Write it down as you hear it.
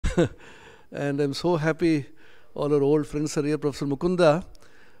And I'm so happy all our old friends are here. Professor Mukunda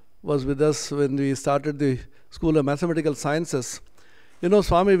was with us when we started the School of Mathematical Sciences. You know,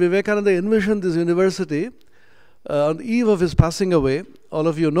 Swami Vivekananda envisioned this university on the eve of his passing away. All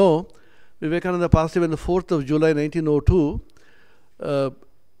of you know, Vivekananda passed away on the 4th of July 1902,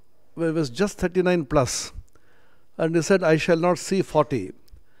 when he was just 39 plus. And he said, I shall not see 40.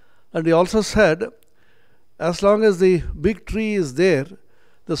 And he also said, as long as the big tree is there,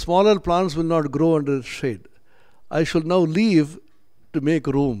 the smaller plants will not grow under its shade. I shall now leave to make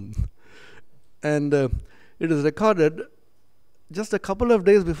room. And it is recorded just a couple of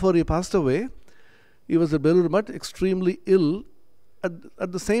days before he passed away, he was at Belur, extremely ill.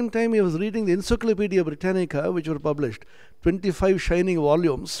 At the same time, he was reading the Encyclopedia Britannica, which were published, 25 shining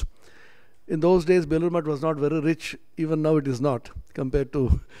volumes. In those days, Belur was not very rich. Even now it is not, compared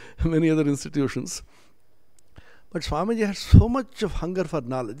to many other institutions. But Swamiji had so much of hunger for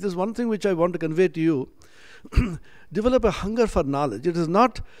knowledge. This is one thing which I want to convey to you. Develop a hunger for knowledge. It is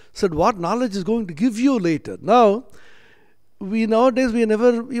not said what knowledge is going to give you later. Now, nowadays we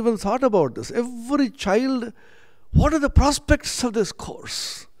never even thought about this. Every child, what are the prospects of this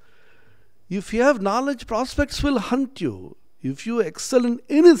course? If you have knowledge, prospects will hunt you. If you excel in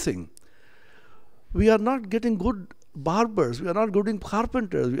anything, we are not getting good barbers, we are not getting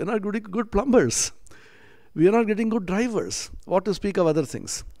carpenters, we are not getting good plumbers, we are not getting good drivers, what to speak of other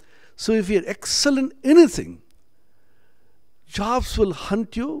things. So if you excel in anything, jobs will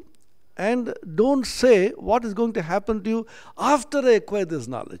hunt you, and don't say what is going to happen to you after I acquire this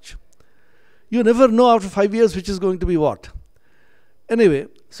knowledge. You never know after 5 years which is going to be what. Anyway,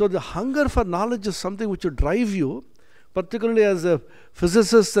 so the hunger for knowledge is something which will drive you, particularly as a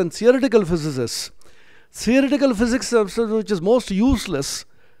physicist and theoretical physicist. Theoretical physics, which is most useless,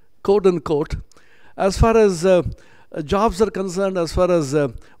 quote unquote, as far as jobs are concerned, as far as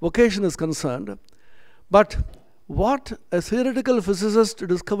vocation is concerned. But what a theoretical physicist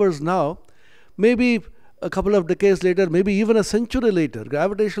discovers now, maybe a couple of decades later, maybe even a century later,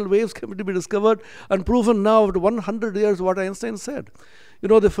 gravitational waves came to be discovered and proven now after 100 years what Einstein said. You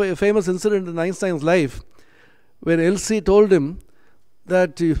know the famous incident in Einstein's life when Elsie told him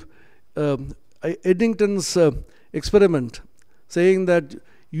that Eddington's experiment, saying that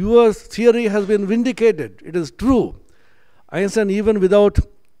your theory has been vindicated, it is true. Einstein, even without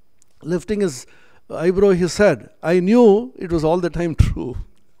lifting his eyebrow, he said, I knew it was all the time true.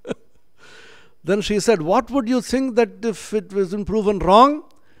 Then she said, what would you think that if it wasn't proven wrong?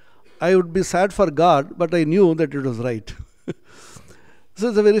 I would be sad for God, but I knew that it was right. This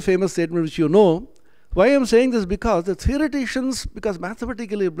is a very famous statement which you know. Why I am saying this? Because the theoreticians, because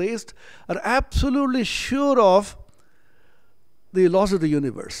mathematically based, are absolutely sure of the laws of the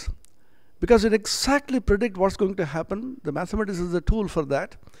universe. Because it exactly predict what's going to happen. The mathematics is the tool for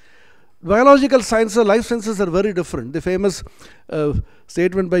that. Biological sciences, life sciences are very different. The famous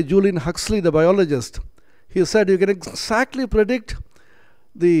statement by Julian Huxley, the biologist, he said you can exactly predict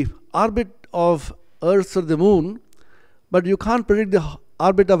the orbit of Earth or the Moon, but you can't predict the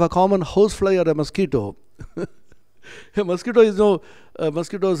orbit of a common housefly or a mosquito. A mosquito is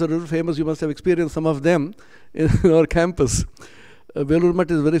mosquitoes are very famous. You must have experienced some of them in our campus. Belur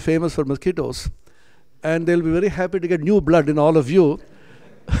is very famous for mosquitoes, and they'll be very happy to get new blood in all of you.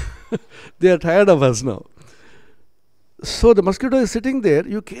 They are tired of us now. So the mosquito is sitting there.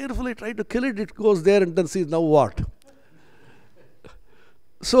 You carefully try to kill it. It goes there and then sees now what.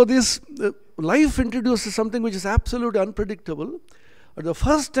 So this life introduces something which is absolutely unpredictable. At the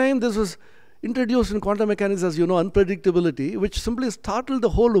first time this was introduced in quantum mechanics, as you know, unpredictability, which simply startled the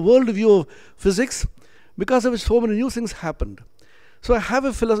whole world view of physics, because of which so many new things happened. So I have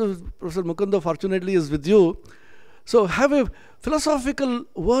a philosopher, Professor Mukunda fortunately is with you. So have a philosophical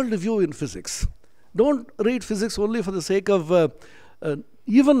world view in physics. Don't read physics only for the sake of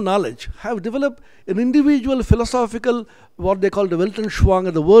even knowledge. Have developed an individual philosophical, what they call the Weltanschauung,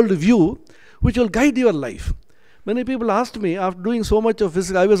 or the world view, which will guide your life. Many people asked me, after doing so much of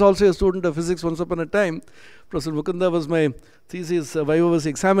physics, I was also a student of physics once upon a time. Professor Mukunda was my thesis viva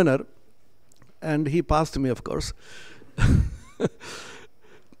examiner, and he passed me, of course.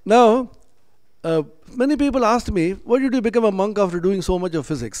 Now, many people asked me, why did you become a monk after doing so much of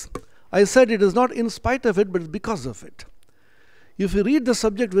physics? I said it is not in spite of it, but because of it. If you read the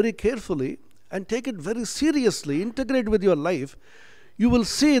subject very carefully and take it very seriously, integrate with your life, you will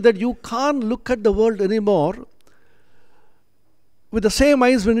see that you can't look at the world anymore with the same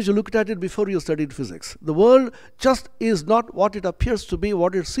eyes when you looked at it before you studied physics. The world just is not what it appears to be,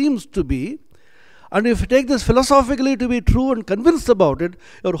 what it seems to be. And if you take this philosophically to be true and convinced about it,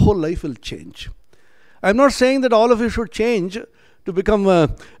 your whole life will change. I'm not saying that all of you should change to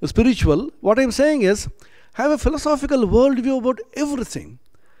become spiritual. What I'm saying is, have a philosophical worldview about everything.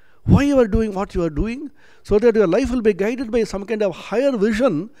 Why you are doing what you are doing, so that your life will be guided by some kind of higher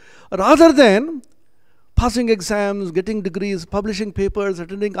vision, rather than passing exams, getting degrees, publishing papers,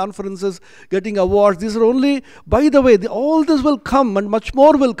 attending conferences, getting awards. These are only, by the way, all this will come and much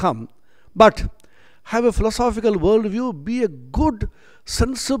more will come. But have a philosophical worldview, be a good,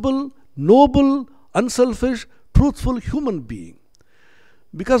 sensible, noble, unselfish, truthful human being.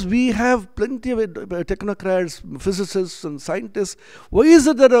 Because we have plenty of technocrats, physicists and scientists. Why is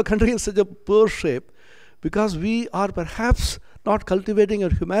it that our country is such a poor shape? Because we are perhaps not cultivating our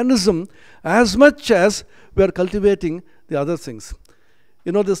humanism as much as we are cultivating the other things.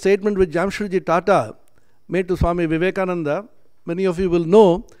 You know the statement which Jamshedji Tata made to Swami Vivekananda, many of you will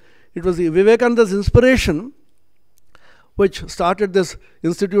know, it was Vivekananda's inspiration which started this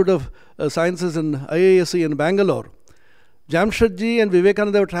Institute of Sciences in IISc in Bangalore. Jamshedji and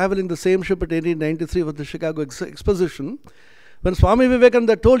Vivekananda were traveling the same ship at 1893 for the Chicago Exposition. When Swami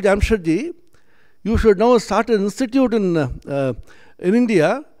Vivekananda told Jamshedji, you should now start an institute in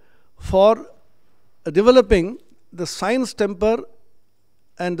India for developing the science temper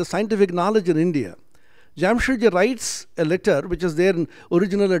and the scientific knowledge in India. Jamshedji writes a letter which is there in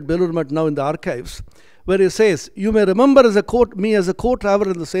original at Belur Mutt now in the archives, where he says, you may remember me as a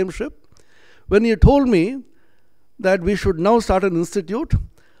co-traveler in the same ship. When you told me that we should now start an institute,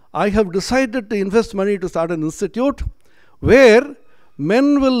 I have decided to invest money to start an institute where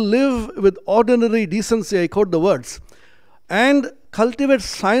men will live with ordinary decency, I quote the words, and cultivate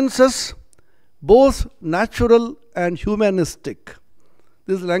sciences both natural and humanistic.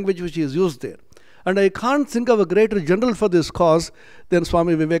 This is the language which he has used there. And I can't think of a greater general for this cause than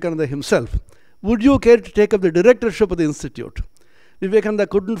Swami Vivekananda himself. Would you care to take up the directorship of the institute? Vivekananda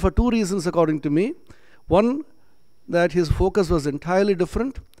couldn't for two reasons according to me. One, that his focus was entirely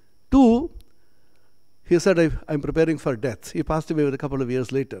different. Two, he said, I'm preparing for death. He passed away a couple of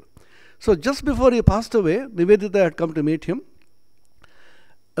years later. So just before he passed away, Nivedita had come to meet him.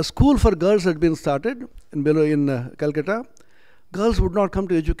 A school for girls had been started in Belur in Kolkata. Girls would not come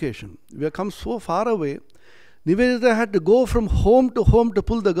to education. We have come so far away. Nivedita had to go from home to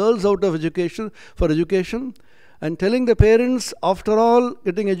pull the girls out of education for education, and telling the parents, after all,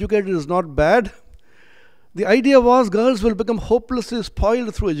 getting educated is not bad. The idea was girls will become hopelessly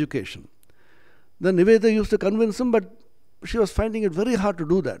spoiled through education. Then Nivedita used to convince him, but she was finding it very hard to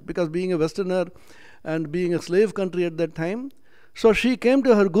do that, because being a Westerner and being a slave country at that time. So she came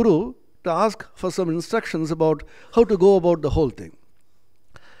to her guru to ask for some instructions about how to go about the whole thing.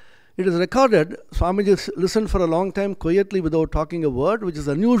 It is recorded, Swamiji listened for a long time quietly without talking a word, which is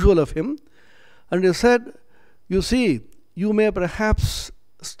unusual of him. And he said, you see, you may perhaps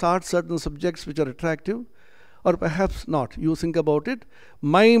start certain subjects which are attractive, or perhaps not. You think about it.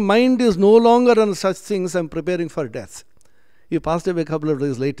 My mind is no longer on such things. I'm preparing for death. He passed away a couple of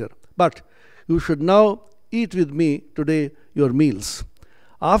days later. But you should now eat with me today your meals.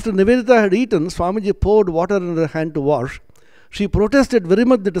 After Nivedita had eaten, Swamiji poured water in her hand to wash. She protested very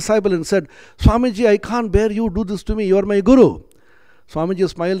much the disciple and said, Swamiji, I can't bear you do this to me. You are my guru. Swamiji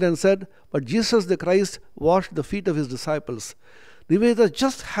smiled and said, but Jesus the Christ washed the feet of his disciples. Nivedita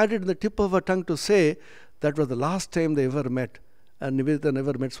just had it in the tip of her tongue to say that was the last time they ever met, and Nivedita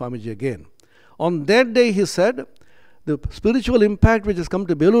never met Swamiji again. On that day, he said, the spiritual impact which has come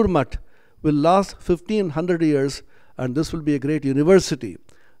to Belur Mutt will last 1500 years, and this will be a great university.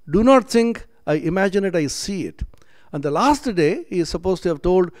 Do not think I imagine it, I see it. And the last day, he is supposed to have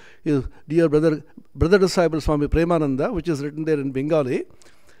told his dear brother disciple Swami Premananda, which is written there in Bengali,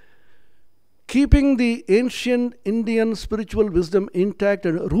 keeping the ancient Indian spiritual wisdom intact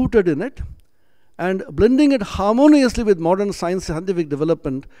and rooted in it, and blending it harmoniously with modern science and scientific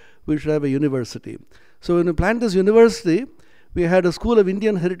development, we should have a university. So when we planned this university, we had a School of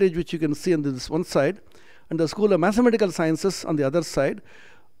Indian Heritage, which you can see on this one side, and the School of Mathematical Sciences on the other side.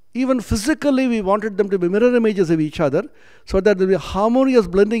 Even physically, we wanted them to be mirror images of each other, so that there will be harmonious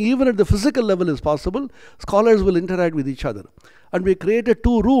blending even at the physical level is possible. Scholars will interact with each other. And we created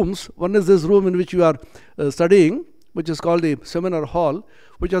two rooms. One is this room in which you are studying, which is called the seminar hall,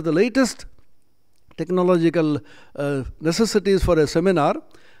 which are the latest technological necessities for a seminar.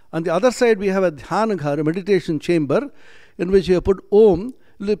 On the other side, we have a dhyanghar, a meditation chamber, in which you have put Om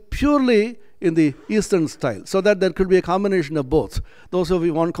purely in the Eastern style, so that there could be a combination of both. Those of you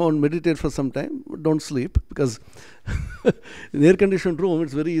who want to meditate for some time, don't sleep, because in air-conditioned room,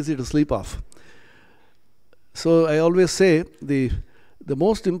 it's very easy to sleep off. So I always say the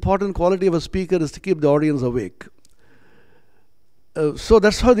most important quality of a speaker is to keep the audience awake. So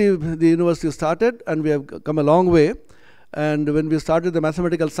that's how the university started, and we have come a long way. And when we started the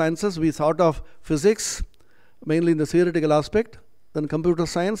mathematical sciences, we thought of physics, mainly in the theoretical aspect, then computer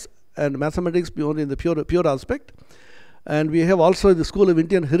science, and mathematics only in the pure aspect. And we have also the School of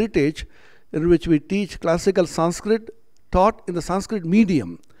Indian Heritage, in which we teach classical Sanskrit taught in the Sanskrit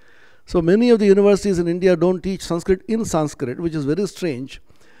medium. So many of the universities in India don't teach Sanskrit in Sanskrit, which is very strange.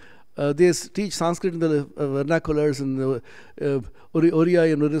 They teach Sanskrit in the vernaculars, in the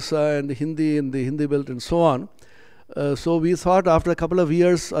Oriya in Orissa, and Hindi in the Hindi belt, and so on. So we thought after a couple of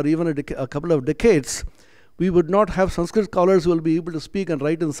years, or even a couple of decades, we would not have Sanskrit scholars who will be able to speak and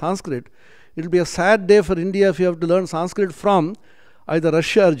write in Sanskrit. It will be a sad day for India if you have to learn Sanskrit from either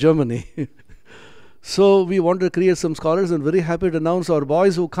Russia or Germany. So we wanted to create some scholars, and very happy to announce our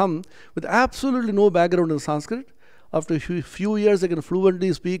boys who come with absolutely no background in Sanskrit. After a few years, they can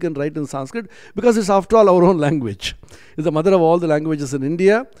fluently speak and write in Sanskrit, because it's after all our own language. It's the mother of all the languages in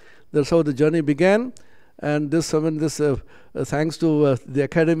India. That's how the journey began. And this, thanks to the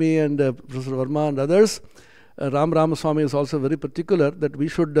Academy and Professor Verma and others, Ram Ramaswamy is also very particular that we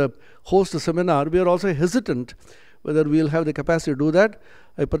should host a seminar. We are also hesitant whether we'll have the capacity to do that.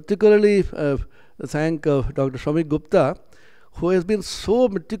 I particularly thank Dr. Swami Gupta, who has been so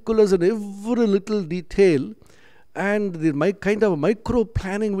meticulous in every little detail, and the kind of micro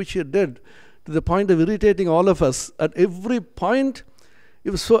planning which he did, to the point of irritating all of us. At every point,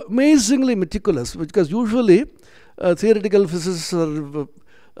 it was so amazingly meticulous, because usually theoretical physicists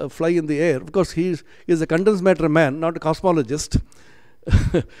fly in the air. Of course, he is a condensed matter man, not a cosmologist.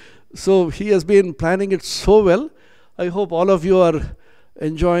 So he has been planning it so well. I hope all of you are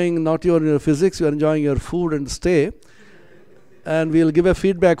enjoying not your physics, you are enjoying your food and stay. And we'll give a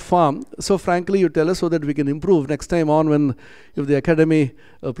feedback form. So frankly, you tell us so that we can improve next time on, when if the Academy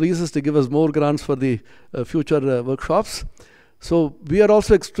pleases to give us more grants for the future workshops. So we are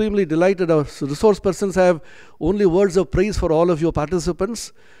also extremely delighted. Our resource persons have only words of praise for all of your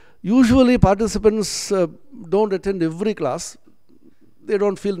participants. Usually participants don't attend every class. They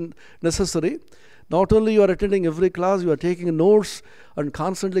don't feel necessary. Not only you are attending every class, you are taking notes and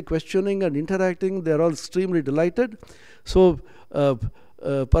constantly questioning and interacting. They are all extremely delighted. So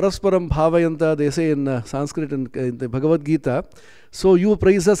parasparam bhavayanta, they say in Sanskrit and in the Bhagavad Gita. So you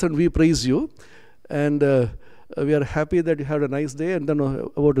praise us and we praise you. And we are happy that you had a nice day, and then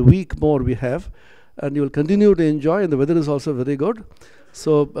about a week more we have, and you will continue to enjoy, and the weather is also very good.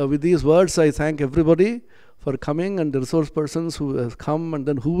 So with these words, I thank everybody for coming, and the resource persons who have come and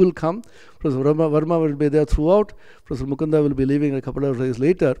then who will come. Professor Verma will be there throughout. Professor Mukunda will be leaving a couple of days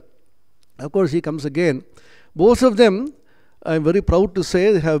later. Of course, he comes again. Both of them, I am very proud to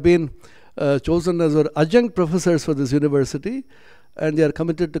say, they have been chosen as our adjunct professors for this university. And they are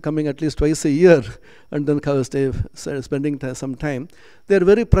committed to coming at least twice a year and then spending some time. They are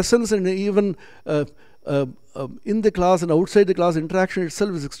very present, and even in the class and outside the class, interaction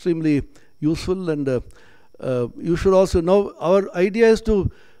itself is extremely useful. And you should also know, our idea is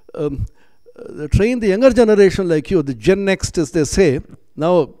to train the younger generation like you, the Gen Next, as they say.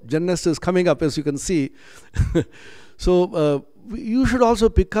 Now Gen Next is coming up, as you can see. So you should also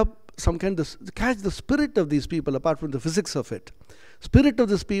pick up some kind of, catch the spirit of these people apart from the physics of it. Spirit of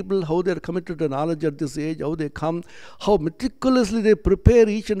these people, how they are committed to knowledge at this age, how they come, how meticulously they prepare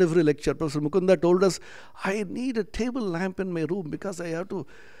each and every lecture. Professor Mukunda told us, I need a table lamp in my room because I have to.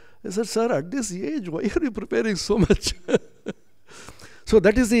 I said, sir, at this age, why are you preparing so much? So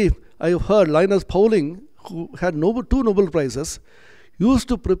that is I have heard Linus Pauling, who had two Nobel Prizes, used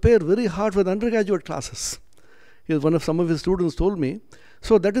to prepare very hard for the undergraduate classes. Some of his students told me.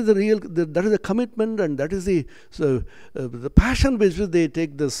 So that is that is the commitment, and that is the passion with which they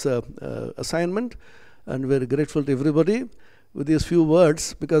take this assignment. And very grateful to everybody with these few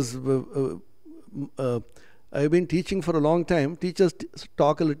words, because I have been teaching for a long time. Teachers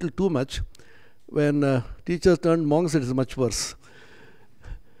talk a little too much. When teachers turn monks, it is much worse.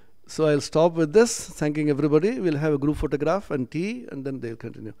 So I'll stop with this, thanking everybody. We'll have a group photograph and tea, and then they'll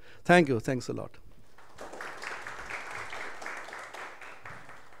continue. Thank you. Thanks a lot.